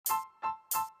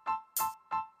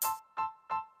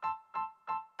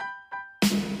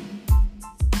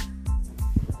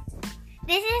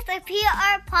This is the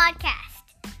PR podcast,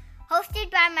 hosted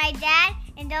by my dad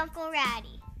and Uncle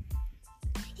Ratty.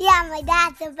 Yeah, my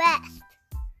dad's the best.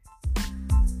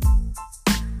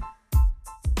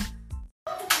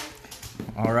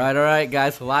 All right,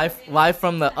 guys. Live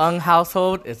from the Ung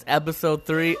household. It's episode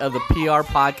 3 of the PR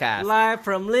podcast. Live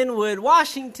from Linwood,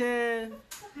 Washington.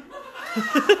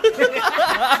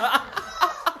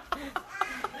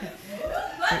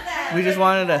 We just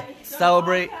wanted to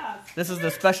celebrate. This is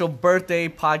the special birthday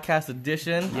podcast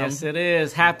edition. Yes, it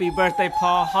is. Happy birthday,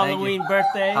 Paul. Halloween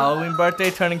birthday. Halloween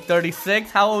birthday, turning 36.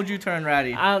 How old you turn,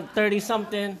 Ratty? I'm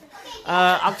 30-something.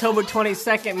 October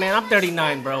 22nd, man. I'm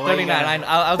 39, bro. 39.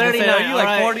 I was going to say, are you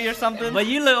like 40 or something? But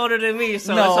you look older than me,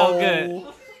 so it's all good.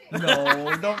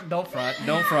 No, don't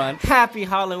front. Happy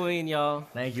Halloween, y'all.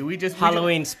 Thank you. We just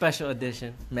Halloween special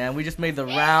edition. Man, we just made the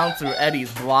round through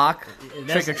Eddie's block,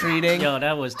 trick-or-treating. Yo,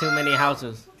 that was too many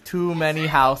houses. Too many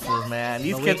houses, man.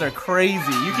 These kids are crazy.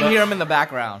 You can hear them in the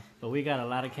background. But we got a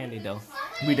lot of candy, though.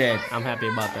 We did. I'm happy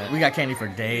about that. We got candy for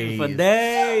days. For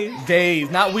days. Days,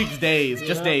 not weeks, days.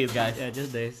 Just days, guys. Yeah,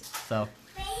 just days. So,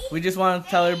 we just want to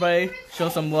tell everybody, show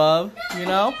some love, you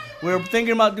know? We're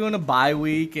thinking about doing a bye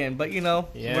week, but,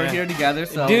 we're here together,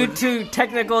 so. Due to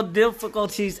technical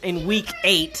difficulties in week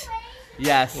 8.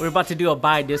 Yes. We're about to do a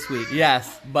bye this week.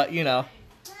 Yes, but,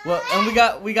 Well, and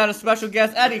we got a special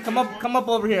guest. Eddie, come up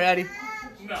over here, Eddie.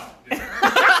 No.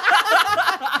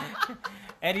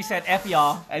 Eddie said F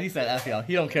y'all. Eddie said F y'all.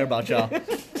 He don't care about y'all.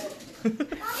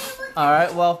 All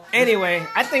right, well. Anyway,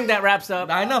 I think that wraps up.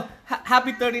 I know.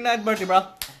 Happy 39th birthday, bro.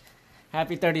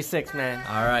 Happy 36, man.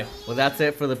 All right. Well, that's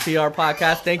it for the PR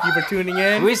podcast. Thank you for tuning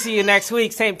in. We see you next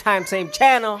week. Same time, same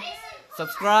channel.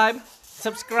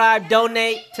 Subscribe,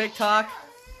 donate. TikTok,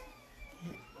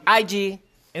 IG.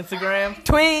 Instagram.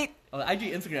 Tweet. Oh,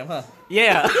 IG, Instagram, huh?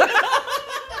 Yeah.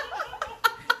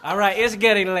 All right, it's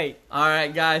getting late. All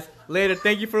right, guys. Later.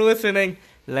 Thank you for listening.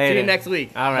 Later. See you next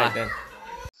week. All right, Bye. then.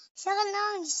 So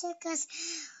long, suckers.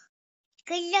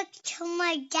 Good luck to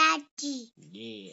my daddy. Yeah.